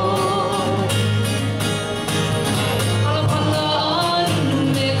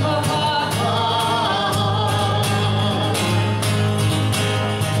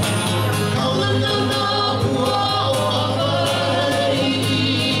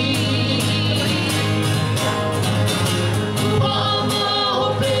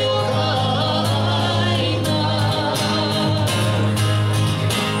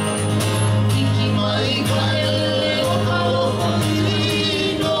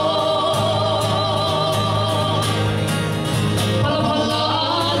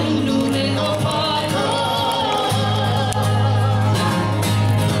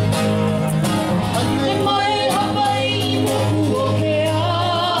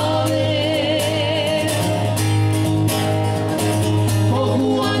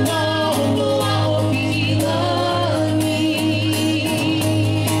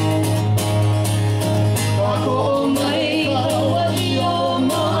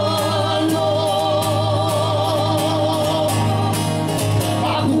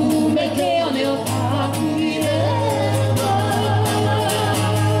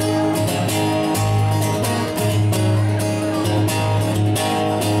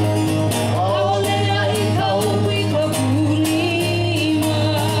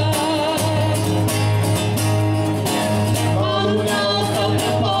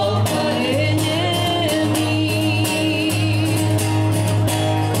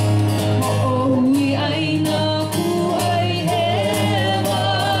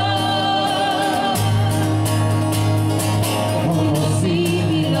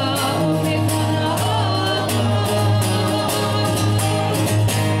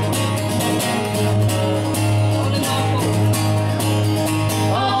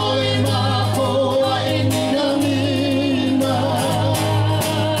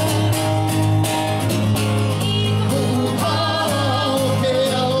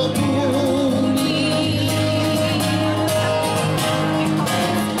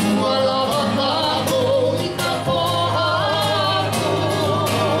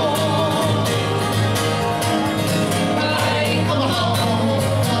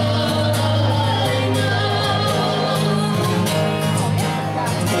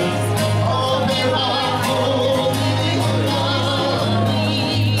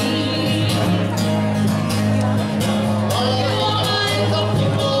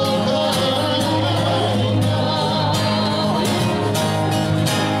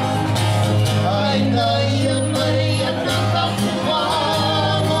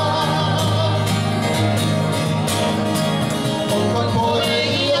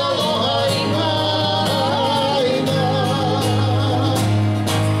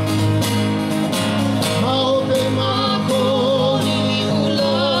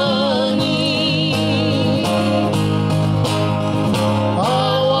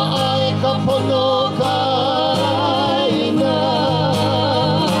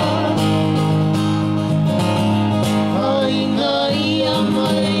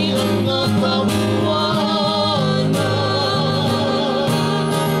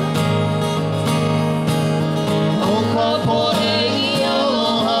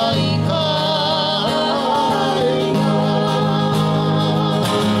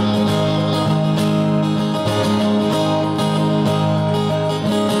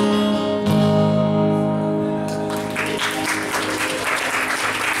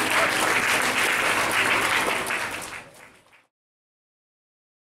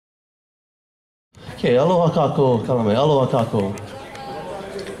Okay, aloha kako, kalame, aloha kako.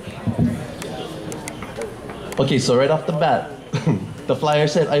 Okay, so right off the bat, the flyer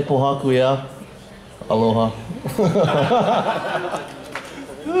said AIPOHAKU, yeah? Aloha.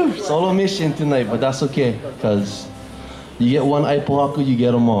 Solo mission tonight, but that's okay, because you get one AIPOHAKU, you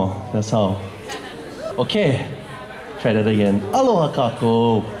get them all. That's how. Okay, try that again. Aloha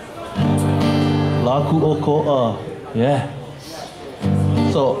kako. Laku o ko'a, yeah.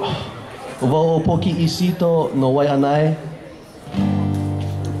 So, uwa'o Poki isito no wai'anai.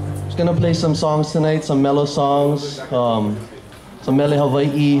 Just gonna play some songs tonight, some mellow songs, some mele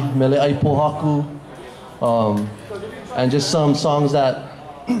Hawaii, mele AIPOHAKU, and just some songs that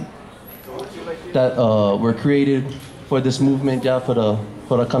were created for this movement, yeah, for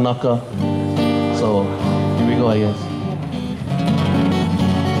the Kanaka. So here we go, I guess.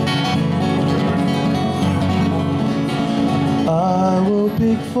 I will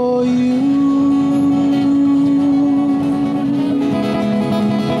pick for you.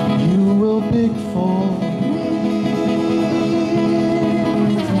 You will pick for me.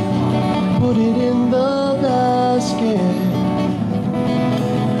 Put it in the basket.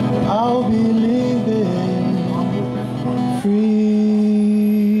 I'll be living free.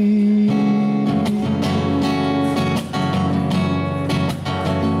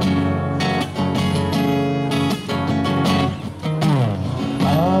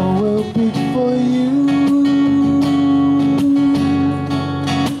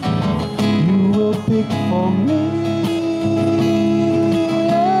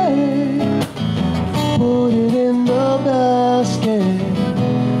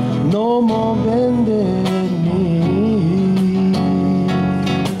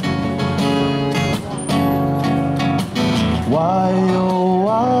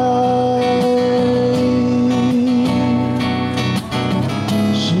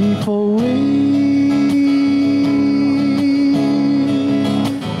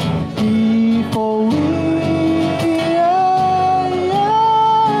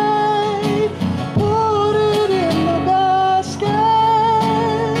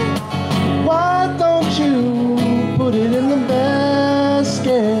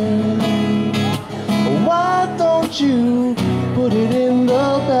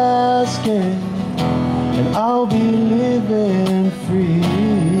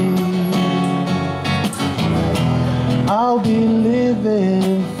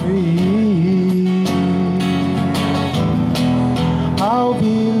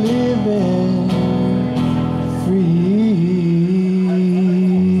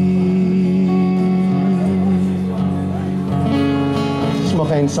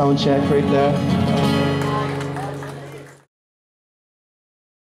 Sound check right there.